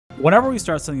Whenever we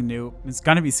start something new, it's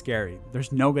gonna be scary.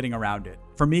 There's no getting around it.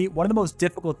 For me, one of the most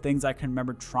difficult things I can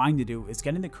remember trying to do is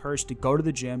getting the courage to go to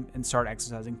the gym and start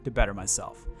exercising to better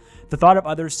myself. The thought of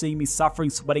others seeing me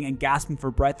suffering, sweating, and gasping for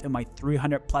breath in my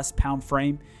 300+ pound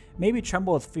frame made me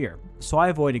tremble with fear, so I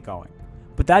avoided going.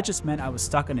 But that just meant I was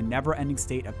stuck in a never-ending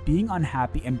state of being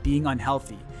unhappy and being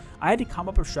unhealthy. I had to come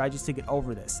up with strategies to get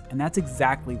over this, and that's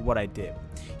exactly what I did.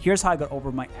 Here's how I got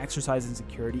over my exercise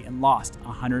insecurity and lost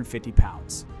 150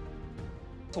 pounds.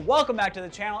 So welcome back to the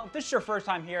channel. If this is your first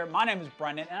time here, my name is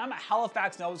Brendon, and I'm a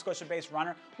Halifax, Nova Scotia-based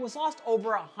runner who has lost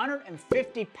over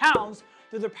 150 pounds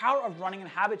through the power of running and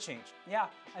habit change. Yeah,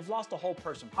 I've lost a whole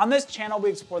person. On this channel, we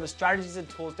explore the strategies and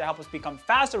tools to help us become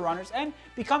faster runners and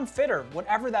become fitter,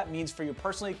 whatever that means for you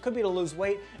personally. It could be to lose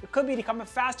weight, it could be to become a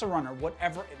faster runner,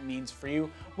 whatever it means for you.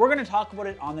 We're gonna talk about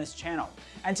it on this channel.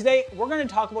 And today, we're gonna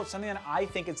talk about something that I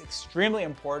think is extremely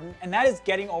important, and that is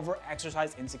getting over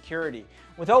exercise insecurity.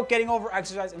 Without getting over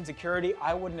exercise insecurity,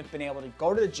 I wouldn't have been able to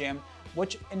go to the gym,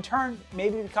 which in turn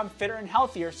made me become fitter and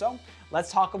healthier. So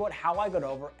let's talk about how I got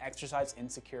over exercise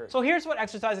insecurity. So here's what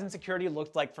exercise insecurity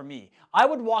looked like for me. I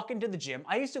would walk into the gym.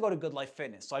 I used to go to Good Life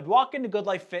Fitness. So I'd walk into Good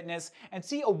Life Fitness and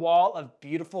see a wall of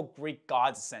beautiful Greek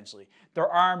gods, essentially. Their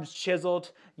arms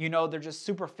chiseled, you know, they're just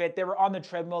super fit. They were on the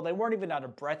treadmill. They weren't even out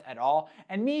of breath at all.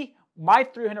 And me, my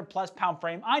 300+ pound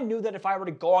frame, I knew that if I were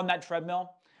to go on that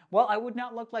treadmill, well, I would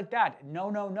not look like that.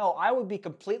 No. I would be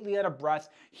completely out of breath,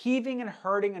 heaving and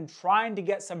hurting and trying to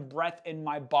get some breath in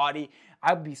my body.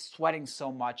 I would be sweating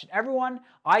so much. And everyone,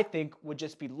 I think, would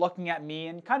just be looking at me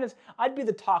and I'd be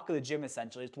the talk of the gym,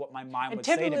 essentially, is what my mind would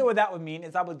say to me. And typically what that would mean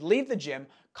is I would leave the gym,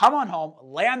 come on home,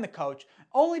 lay on the couch,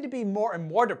 only to be more and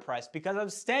more depressed because I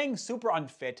was staying super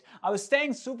unfit. I was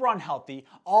staying super unhealthy,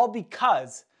 all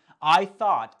because I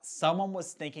thought someone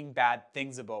was thinking bad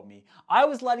things about me. I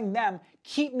was letting them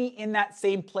keep me in that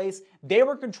same place. They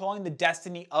were controlling the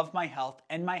destiny of my health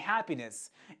and my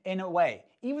happiness in a way,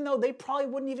 even though they probably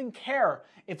wouldn't even care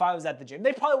if I was at the gym.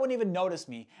 They probably wouldn't even notice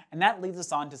me. And that leads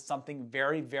us on to something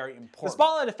very, very important. The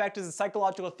spotlight effect is a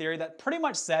psychological theory that pretty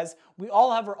much says we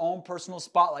all have our own personal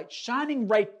spotlight shining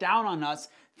right down on us,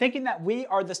 thinking that we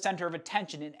are the center of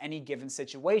attention in any given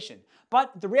situation.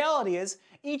 But the reality is,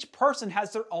 each person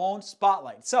has their own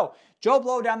spotlight. So Joe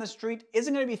Blow down the street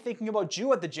isn't going to be thinking about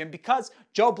you at the gym because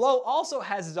Joe Blow also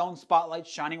has his own spotlight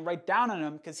shining right down on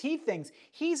him because he thinks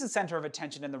he's the center of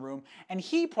attention in the room, and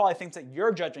he probably thinks that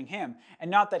you're judging him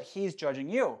and not that he's judging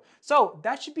you. So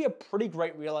that should be a pretty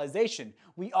great realization.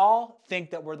 We all think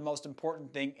that we're the most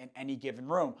important thing in any given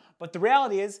room, but the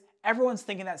reality is everyone's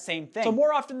thinking that same thing. So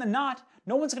more often than not,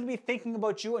 no one's going to be thinking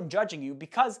about you and judging you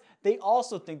because they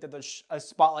also think that there's a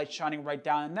spotlight shining right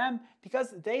down on them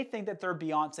because they think that they're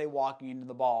Beyonce walking into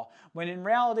the ball. When in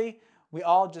reality, we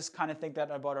all just kind of think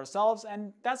that about ourselves,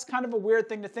 and that's kind of a weird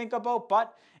thing to think about,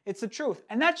 but it's the truth.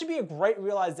 And that should be a great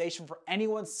realization for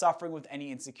anyone suffering with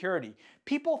any insecurity.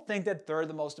 People think that they're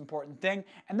the most important thing,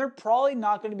 and they're probably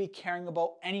not going to be caring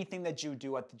about anything that you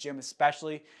do at the gym,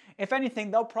 especially. If anything,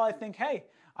 they'll probably think, hey,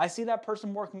 I see that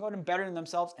person working out and bettering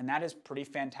themselves, and that is pretty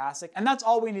fantastic. And that's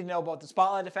all we need to know about the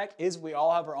spotlight effect is we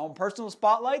all have our own personal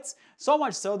spotlights, so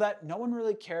much so that no one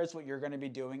really cares what you're going to be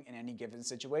doing in any given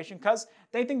situation because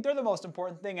they think they're the most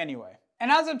important thing anyway. And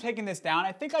as I'm taking this down,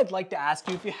 I think I'd like to ask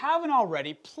you, if you haven't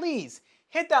already, please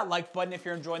hit that like button if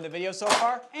you're enjoying the video so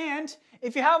far. And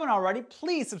if you haven't already,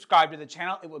 please subscribe to the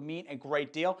channel. It would mean a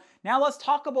great deal. Now let's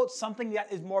talk about something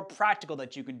that is more practical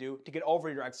that you can do to get over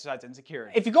your exercise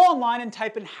insecurity. If you go online and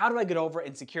type in, how do I get over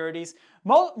insecurities?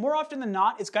 More often than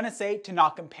not, it's gonna say to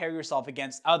not compare yourself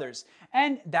against others.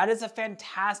 And that is a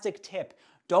fantastic tip.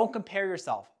 Don't compare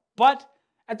yourself. But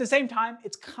at the same time,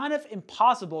 it's kind of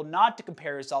impossible not to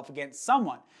compare yourself against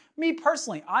someone. Me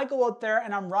personally, I go out there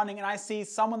and I'm running and I see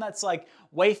someone that's like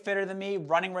way fitter than me,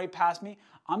 running right past me.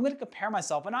 I'm gonna compare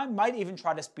myself and I might even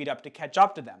try to speed up to catch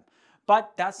up to them.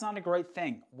 But that's not a great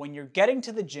thing. When you're getting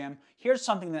to the gym, here's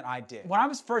something that I did. When I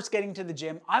was first getting to the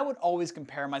gym, I would always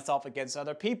compare myself against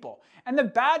other people. And the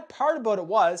bad part about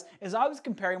it is I was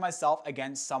comparing myself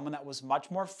against someone that was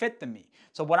much more fit than me.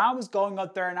 So when I was going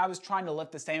out there and I was trying to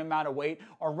lift the same amount of weight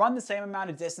or run the same amount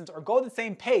of distance or go the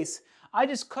same pace, I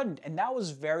just couldn't. And that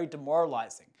was very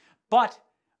demoralizing. But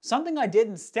something I did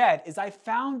instead is I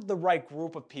found the right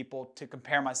group of people to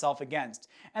compare myself against.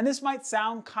 And this might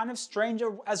sound kind of strange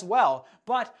as well,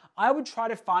 but I would try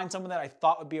to find someone that I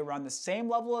thought would be around the same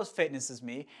level of fitness as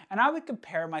me, and I would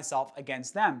compare myself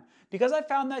against them because I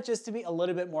found that just to be a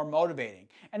little bit more motivating.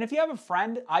 And if you have a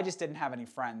friend, I just didn't have any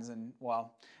friends, and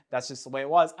well, that's just the way it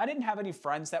was. I didn't have any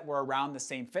friends that were around the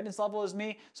same fitness level as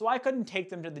me, so I couldn't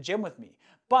take them to the gym with me.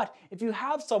 But if you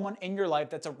have someone in your life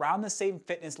that's around the same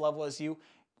fitness level as you,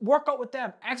 work out with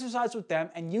them, exercise with them,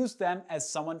 and use them as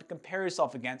someone to compare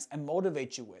yourself against and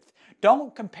motivate you with.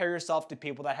 Don't compare yourself to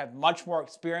people that have much more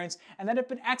experience and that have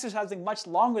been exercising much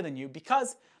longer than you,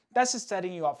 because that's just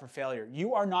setting you up for failure.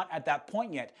 You are not at that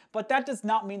point yet, but that does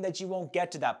not mean that you won't get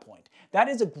to that point. That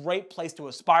is a great place to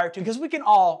aspire to, because we can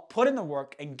all put in the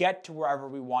work and get to wherever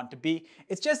we want to be.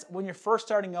 It's just when you're first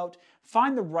starting out,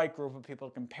 find the right group of people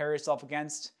to compare yourself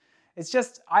against. It's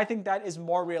just, I think that is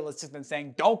more realistic than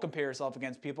saying don't compare yourself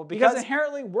against people, because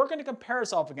inherently we're going to compare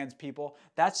ourselves against people.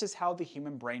 That's just how the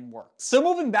human brain works. So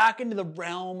moving back into the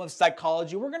realm of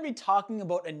psychology, we're going to be talking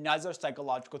about another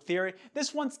psychological theory.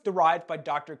 This one's derived by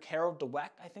Dr. Carol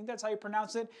Dweck, I think that's how you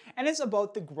pronounce it, and it's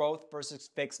about the growth versus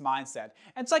fixed mindset.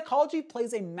 And psychology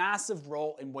plays a massive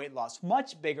role in weight loss,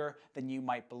 much bigger than you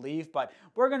might believe, but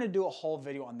we're going to do a whole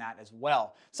video on that as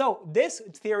well. So this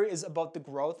theory is about the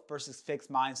growth versus fixed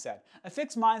mindset. A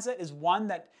fixed mindset is one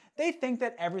that they think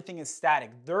that everything is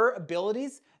static. Their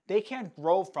abilities, they can't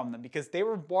grow from them because they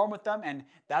were born with them and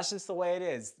that's just the way it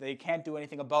is. They can't do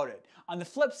anything about it. On the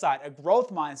flip side, a growth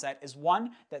mindset is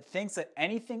one that thinks that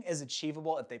anything is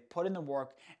achievable if they put in the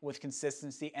work with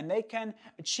consistency, and they can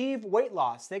achieve weight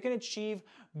loss. They can achieve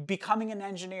becoming an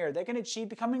engineer. They can achieve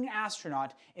becoming an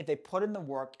astronaut if they put in the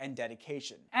work and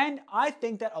dedication. And I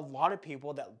think that a lot of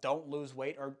people that don't lose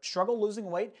weight or struggle losing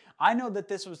weight, I know that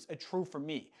this was true for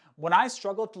me. When I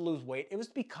struggled to lose weight, it was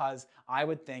because I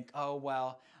would think, oh,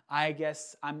 well, I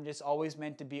guess I'm just always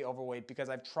meant to be overweight because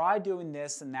I've tried doing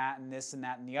this and that and this and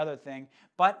that and the other thing,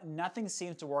 but nothing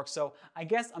seems to work. So I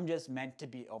guess I'm just meant to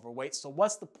be overweight. So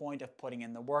what's the point of putting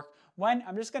in the work when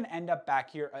I'm just going to end up back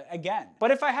here again?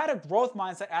 But if I had a growth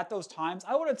mindset at those times,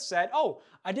 I would have said, oh,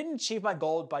 I didn't achieve my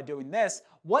goal by doing this.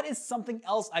 What is something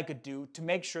else I could do to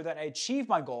make sure that I achieve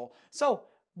my goal? So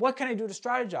what can I do to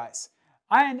strategize?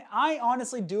 And I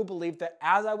honestly do believe that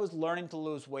as I was learning to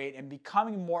lose weight and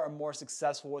becoming more and more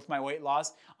successful with my weight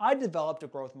loss, I developed a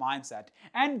growth mindset.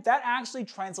 And that actually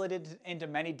translated into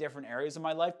many different areas of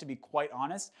my life, to be quite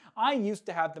honest. I used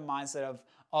to have the mindset of,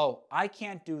 oh, I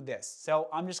can't do this, so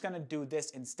I'm just gonna do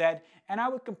this instead, and I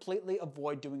would completely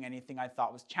avoid doing anything I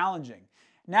thought was challenging.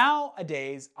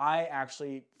 Nowadays, I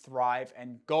actually thrive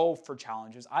and go for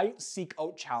challenges. I seek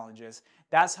out challenges.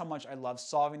 That's how much I love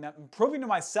solving them and proving to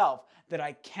myself that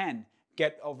I can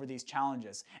get over these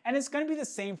challenges. And it's going to be the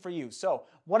same for you. So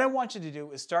what I want you to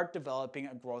do is start developing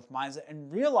a growth mindset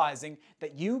and realizing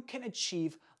that you can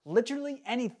achieve literally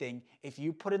anything if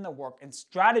you put in the work and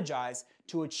strategize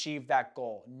to achieve that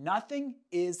goal. Nothing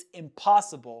is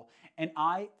impossible, and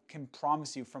I can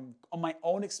promise you from my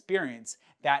own experience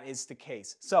that is the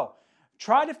case. So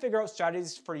try to figure out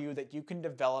strategies for you that you can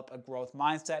develop a growth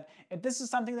mindset. If this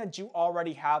is something that you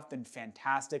already have, then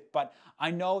fantastic. But I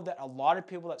know that a lot of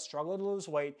people that struggle to lose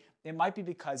weight, it might be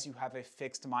because you have a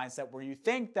fixed mindset where you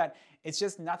think that it's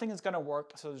just nothing is going to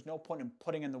work, so there's no point in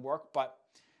putting in the work. But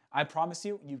I promise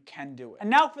you, you can do it. And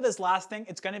now for this last thing,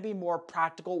 it's going to be more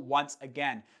practical once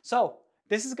again. So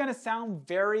this is going to sound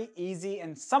very easy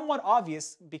and somewhat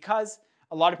obvious because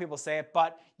a lot of people say it,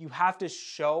 but you have to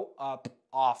show up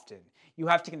often. You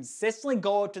have to consistently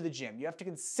go out to the gym. You have to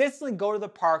consistently go to the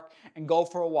park and go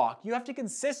for a walk. You have to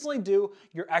consistently do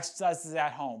your exercises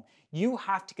at home. You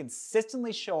have to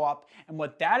consistently show up, and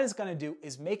what that is going to do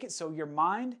is make it so your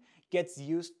mind gets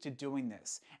used to doing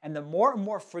this. And the more and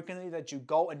more frequently that you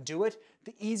go and do it,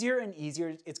 the easier and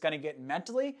easier it's going to get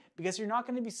mentally, because you're not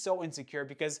going to be so insecure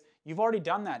because you've already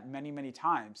done that many, many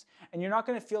times. And you're not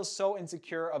going to feel so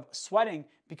insecure of sweating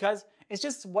because it's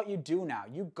just what you do now.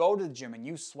 You go to the gym and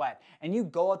you sweat, and you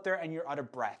go out there and you're out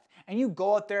of breath, and you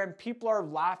go out there and people are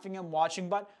laughing and watching,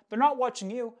 but they're not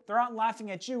watching you. They're not laughing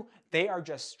at you. They are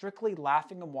just strictly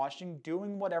laughing and watching,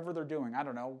 doing whatever they're doing. I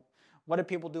don't know. What do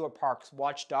people do at parks?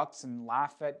 Watch ducks and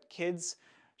laugh at kids?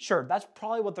 Sure, that's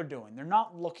probably what they're doing. They're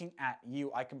not looking at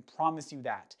you. I can promise you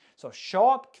that. So show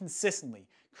up consistently.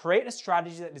 Create a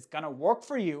strategy that is going to work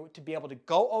for you to be able to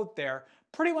go out there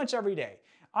pretty much every day.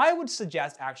 I would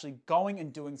suggest actually going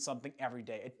and doing something every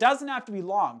day. It doesn't have to be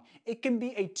long. It can be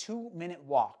a 2-minute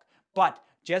walk. But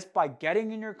just by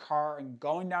getting in your car and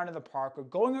going down to the park or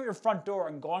going out your front door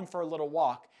and going for a little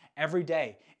walk every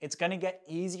day, it's going to get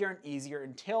easier and easier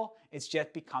until it's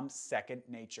just becomes second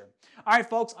nature. All right,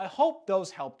 folks, I hope those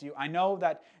helped you. I know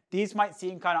that these might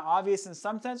seem kind of obvious in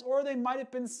some sense, or they might have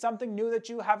been something new that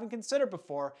you haven't considered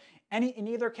before. In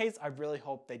either case, I really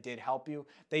hope they did help you.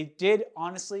 They did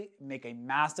honestly make a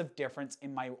massive difference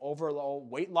in my overall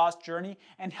weight loss journey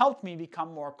and helped me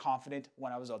become more confident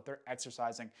when I was out there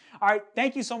exercising. All right,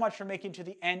 thank you so much for making it to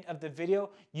the end of the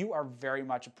video. You are very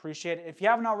much appreciated. If you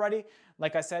haven't already,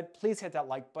 like I said, please hit that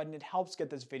like button. It helps get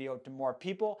this video to more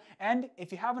people. And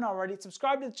if you haven't already,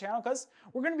 subscribe to the channel because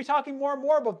we're going to be talking more and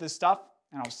more about this stuff,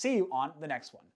 and I'll see you on the next one.